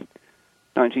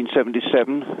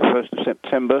 1977, 1st of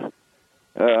September,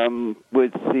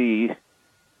 with the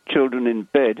children in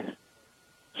bed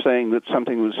saying that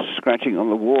something was scratching on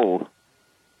the wall,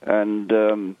 and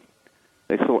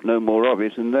they thought no more of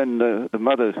it. And then the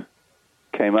mother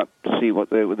came up to see what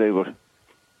they were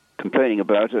complaining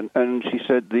about, and she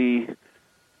said the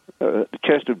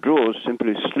chest of drawers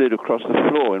simply slid across the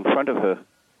floor in front of her,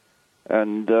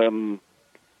 and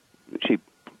she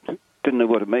didn't know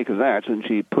what to make of that, and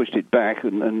she pushed it back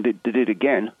and did it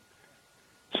again.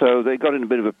 So they got in a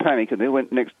bit of a panic, and they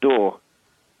went next door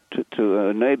to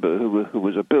a neighbor who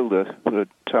was a builder, a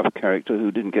tough character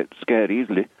who didn't get scared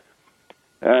easily.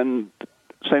 And at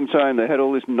the same time, they had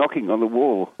all this knocking on the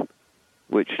wall,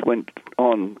 which went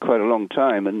on quite a long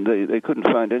time, and they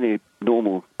couldn't find any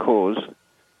normal cause.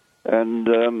 And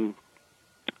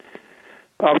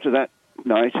after that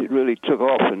night, it really took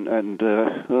off, and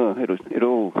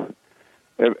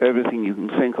everything you can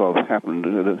think of happened.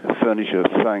 The furniture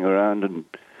flying around, and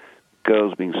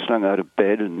girls being slung out of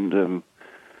bed, and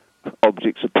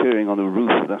objects appearing on the roof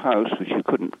of the house which you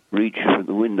couldn't reach from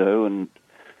the window, and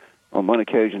on one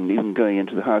occasion even going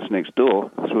into the house next door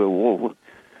through a wall.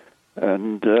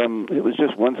 And it was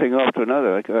just one thing after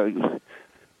another.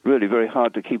 Really very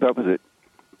hard to keep up with it.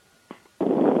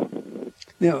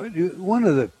 Now, one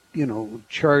of the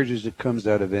charges that comes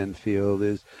out of Enfield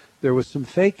is there was some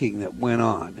faking that went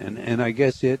on, and I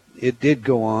guess it did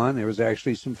go on. There was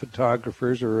actually some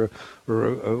photographers or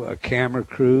a camera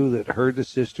crew that heard the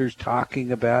sisters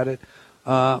talking about it.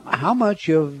 How much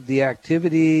of the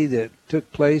activity that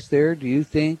took place there do you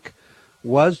think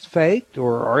was faked,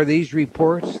 or are these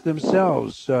reports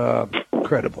themselves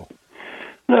credible?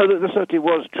 No, there certainly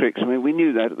was tricks. I mean, we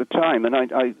knew that at the time, and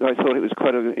I thought it was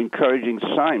quite an encouraging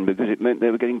sign because it meant they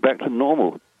were getting back to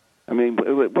normal. I mean,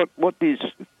 what these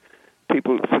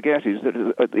people forget is that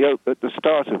at the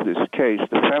start of this case,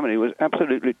 the family was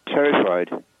absolutely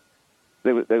terrified.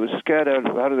 They were scared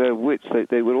out of their wits.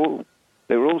 They were all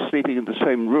sleeping in the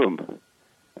same room.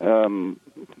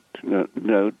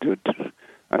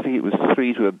 I think it was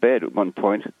 3 to a bed at one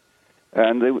point,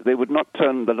 and they would not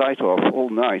turn the light off all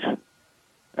night.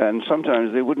 And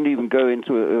sometimes they wouldn't even go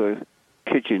into a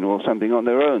kitchen or something on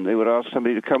their own. They would ask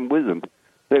somebody to come with them.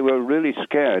 They were really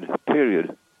scared,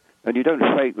 period. And you don't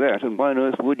fake that, and why on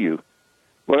earth would you?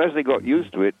 Well, as they got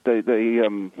used to it, they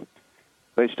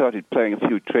they started playing a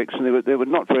few tricks, and they were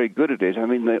not very good at it. I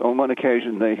mean, on one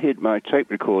occasion, they hid my tape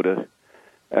recorder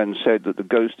and said that the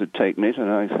ghost had taken it, and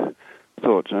I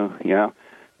thought, oh, yeah.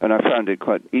 And I found it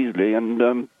quite easily,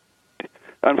 and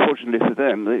unfortunately for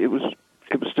them, it was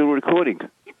still recording.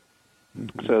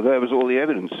 Mm-hmm. So there was all the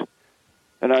evidence.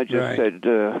 And I just said,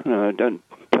 no, don't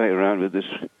play around with this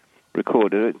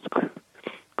recorder. It's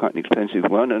quite an expensive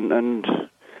one, and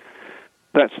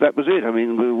that was it. I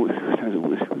mean,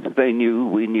 they knew,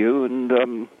 we knew,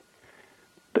 and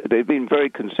they've been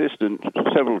very consistent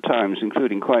several times,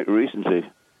 including quite recently.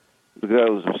 The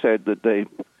girls have said that they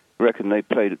reckon they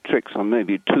played tricks on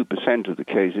maybe 2% of the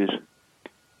cases.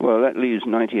 Well, that leaves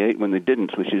 98 when they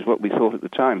didn't, which is what we thought at the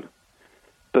time.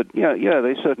 But yeah,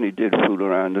 they certainly did fool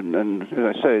around, and as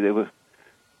I say, they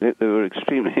were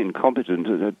extremely incompetent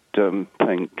at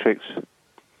playing tricks.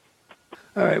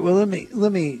 All right. Well, let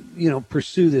me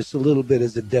pursue this a little bit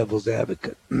as a devil's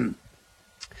advocate.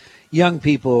 Young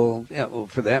people, well,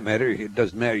 for that matter, it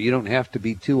doesn't matter. You don't have to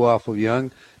be too awful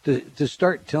young to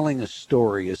start telling a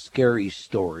story, a scary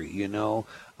story.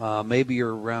 Maybe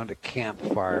you're around a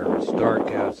campfire, it's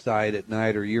dark outside at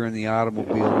night, or you're in the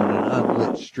automobile in an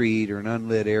unlit street or an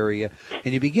unlit area,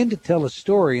 and you begin to tell a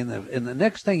story, and the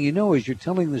next thing you know, as you're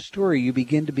telling the story, you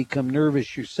begin to become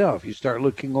nervous yourself. You start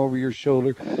looking over your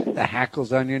shoulder, the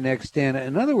hackles on your neck stand.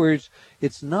 In other words,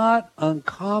 it's not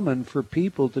uncommon for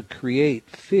people to create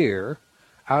fear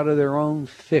out of their own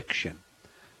fiction.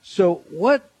 So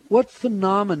what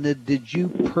phenomena did you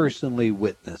personally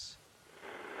witness?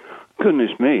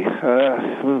 Goodness me.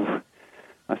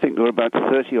 I think there were about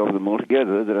 30 of them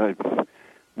altogether that I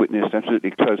witnessed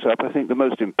absolutely close up. I think the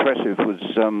most impressive was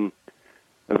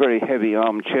a very heavy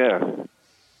armchair,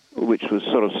 which was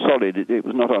sort of solid. It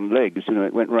was not on legs.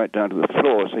 It went right down to the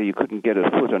floor, so you couldn't get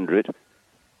a foot under it.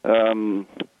 One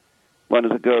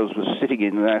of the girls was sitting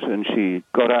in that, and she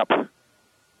got up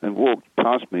and walked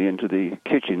past me into the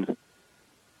kitchen,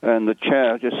 and the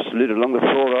chair just slid along the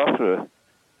floor after her.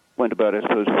 Went about, I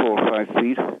suppose, 4 or 5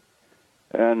 feet.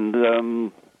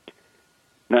 And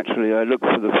naturally, I looked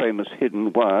for the famous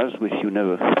hidden wires, which you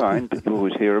never find, but you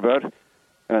always hear about,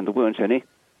 and there weren't any.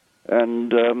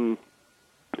 And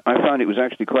I found it was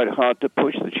actually quite hard to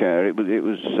push the chair. It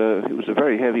was a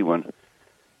very heavy one,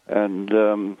 and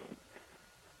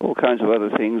all kinds of other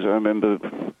things. I remember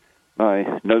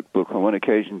my notebook on one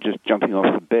occasion just jumping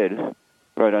off the bed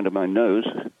right under my nose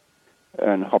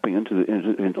and hopping onto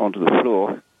the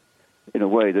floor in a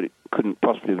way that it couldn't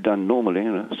possibly have done normally,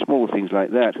 small things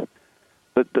like that.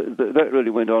 But that really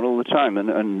went on all the time. And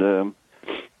on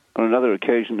another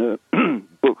occasion, a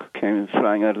book came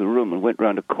flying out of the room and went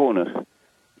round a corner,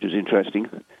 which was interesting.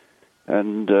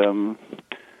 And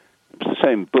it's the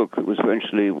same book that was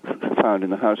eventually found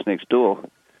in the house next door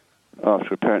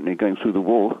after apparently going through the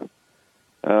wall.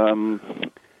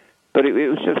 But it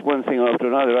was just one thing after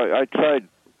another. I tried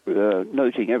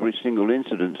noting every single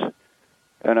incident.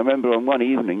 And I remember on one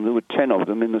evening, there were 10 of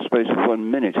them in the space of 1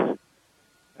 minute.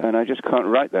 And I just can't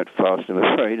write that fast, I'm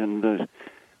afraid, and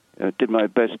did my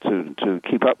best to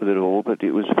keep up with it all. But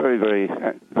it was very, very,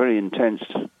 very intense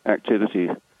activity,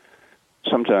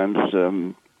 sometimes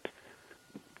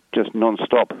just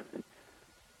non-stop.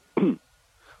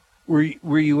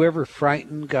 Were you ever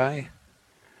frightened, Guy?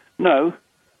 No.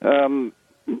 I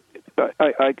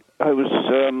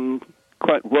was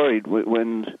quite worried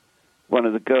when one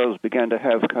of the girls began to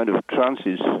have kind of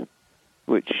trances,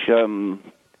 which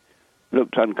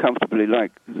looked uncomfortably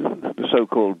like the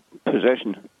so-called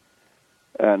possession.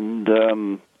 And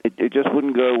it just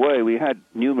wouldn't go away. We had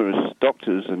numerous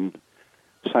doctors and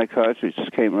psychiatrists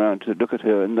came around to look at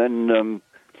her, and then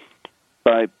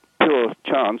by pure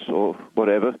chance or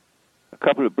whatever, a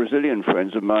couple of Brazilian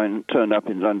friends of mine turned up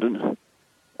in London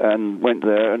and went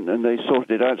there, and they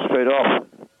sorted it out straight off.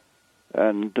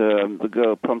 And the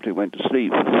girl promptly went to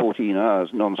sleep for 14 hours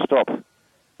non-stop,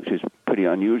 which is pretty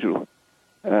unusual.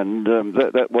 And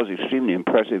that was extremely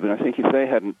impressive. And I think if they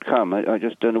hadn't come, I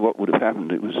just don't know what would have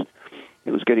happened. It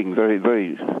was getting very,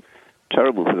 very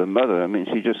terrible for the mother. I mean,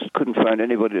 she just couldn't find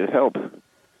anybody to help.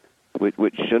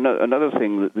 Which another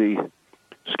thing that the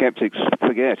skeptics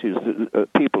forget is that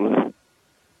people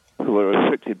who are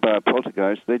afflicted by a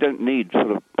poltergeist, they don't need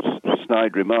sort of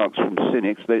snide remarks from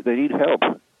cynics. They need help.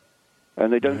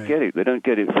 And they don't get it. They don't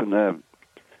get it from their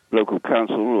local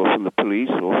council or from the police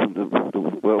or from the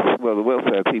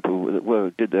welfare people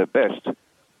that did their best.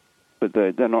 But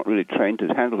they're not really trained to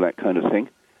handle that kind of thing.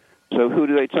 So who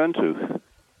do they turn to?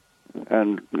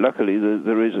 And luckily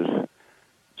there is a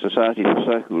Society for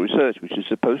Psychical Research which is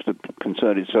supposed to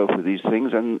concern itself with these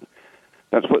things, and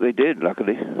that's what they did,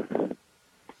 luckily.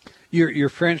 Your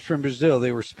friends from Brazil,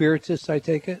 they were spiritists, I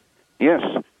take it? Yes.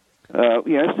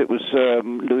 Yes, it was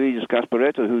Luis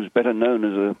Gasparetto, who's better known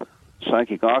as a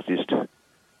psychic artist,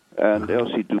 and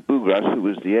Elsie Dubugras, who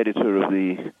was the editor of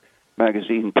the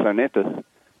magazine Planeta,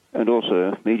 and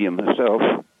also a medium herself,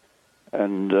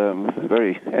 and a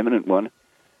very eminent one.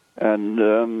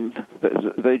 And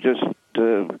they just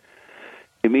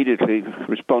immediately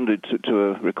responded to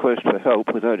a request for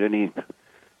help without any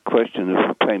question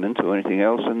of payment or anything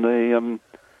else, and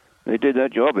they did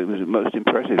that job. It was most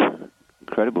impressive,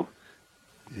 incredible.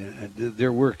 Yeah,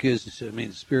 their work is, I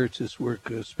mean, spiritists work,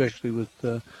 especially with,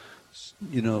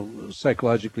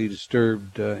 psychologically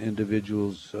disturbed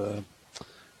individuals,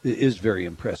 is very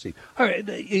impressive. All right,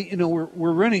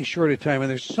 we're running short of time, and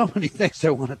there's so many things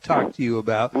I want to talk to you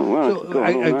about. So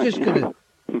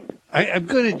I'm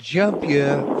going to jump you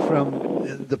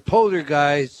from the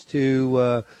poltergeist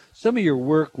to some of your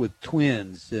work with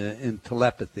twins in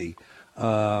telepathy.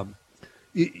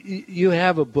 You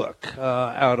have a book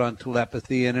out on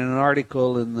telepathy, and in an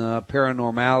article in the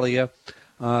Paranormalia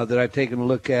that I've taken a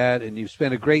look at, and you've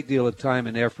spent a great deal of time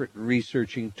and effort in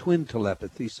researching twin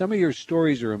telepathy. Some of your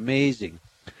stories are amazing.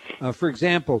 For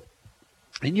example,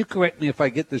 and you correct me if I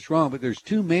get this wrong, but there's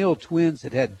two male twins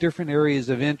that had different areas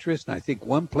of interest, and I think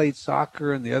one played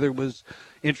soccer and the other was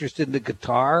interested in the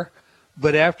guitar.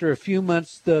 But after a few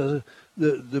months, the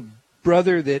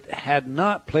brother that had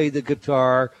not played the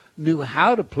guitar knew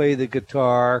how to play the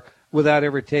guitar without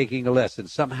ever taking a lesson.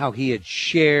 Somehow he had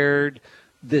shared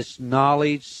this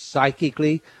knowledge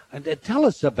psychically. And tell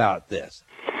us about this.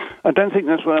 I don't think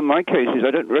that's one of my cases.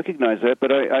 I don't recognize that,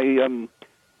 but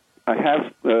I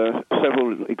have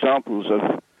several examples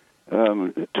of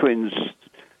twins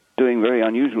doing very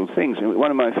unusual things. And one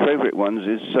of my favorite ones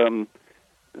is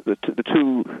the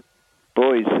two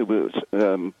boys who were,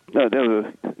 they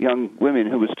were young women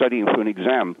who were studying for an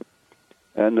exam,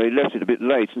 and they left it a bit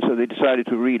late, and so they decided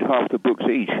to read half the books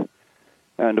each,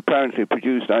 and apparently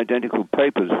produced identical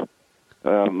papers,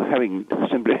 having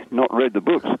simply not read the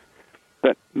books.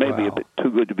 That may be a bit too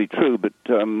good to be true, but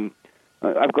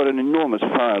I've got an enormous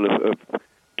file of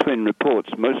twin reports,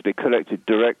 mostly collected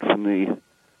direct from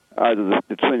either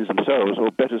the twins themselves,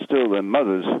 or better still, their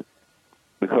mothers,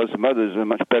 because the mothers are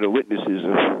much better witnesses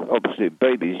of, obviously,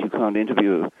 babies. You can't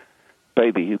interview a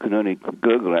baby, you can only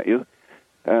gurgle at you.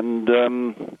 And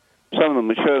some of them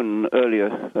were shown earlier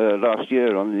last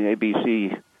year on the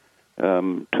ABC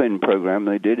twin program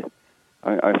they did.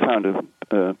 I found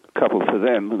a couple for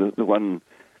them. The one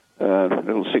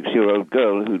little 6-year-old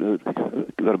girl who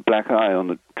got a black eye on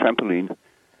the trampoline,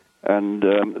 and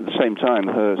at the same time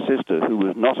her sister, who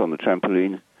was not on the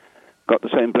trampoline, got the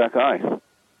same black eye.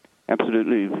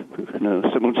 Absolutely,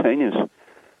 simultaneous,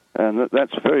 and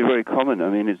that's very, very common. I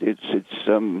mean, it's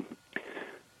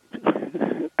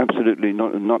absolutely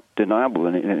not deniable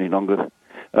any longer.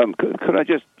 Could I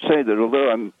just say that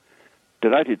although I'm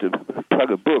delighted to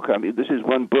plug a book, I mean, this is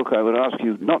one book I would ask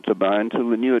you not to buy until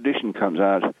the new edition comes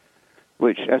out,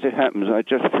 which, as it happens, I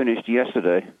just finished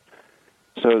yesterday.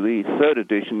 So the third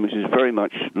edition, which is very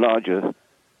much larger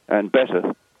and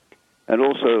better, and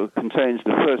also contains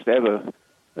the first ever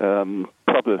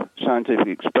proper scientific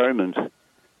experiment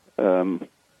in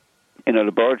a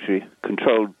laboratory,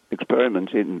 controlled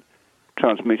experiment in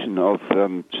transmission of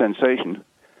sensation,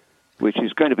 which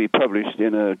is going to be published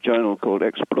in a journal called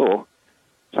Explore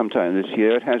sometime this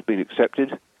year. It has been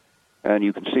accepted, and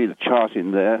you can see the chart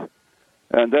in there.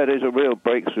 And that is a real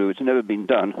breakthrough. It's never been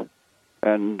done,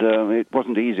 and it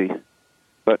wasn't easy.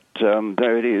 But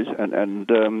there it is,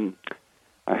 and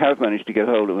I have managed to get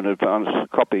hold of an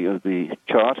advanced copy of the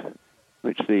chart,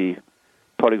 which the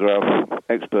polygraph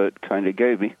expert kindly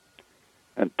gave me.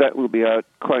 And that will be out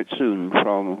quite soon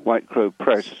from White Crow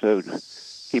Press, so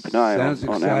keep an eye on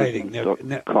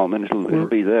Amazon.com, and it'll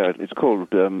be there. It's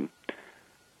called,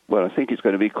 I think it's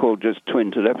going to be called just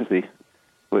Twin Telepathy.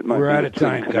 We're out of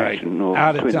time, Guy.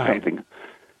 Out of time. Something.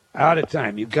 Out of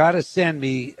time. You've got to send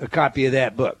me a copy of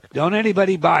that book. Don't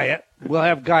anybody buy it. We'll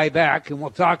have Guy back, and we'll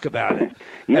talk about it.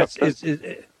 It's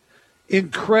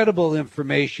incredible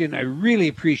information. I really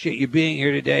appreciate you being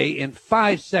here today. In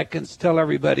 5 seconds, tell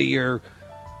everybody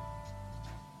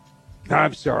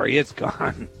I'm sorry, it's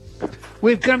gone.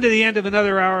 We've come to the end of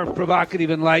another hour of Provocative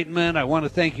Enlightenment. I want to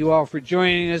thank you all for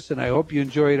joining us, and I hope you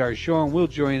enjoyed our show, and will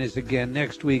join us again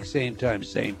next week, same time,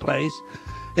 same place.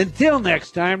 Until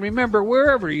next time, remember,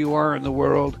 wherever you are in the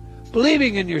world,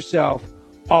 believing in yourself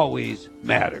always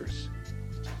matters.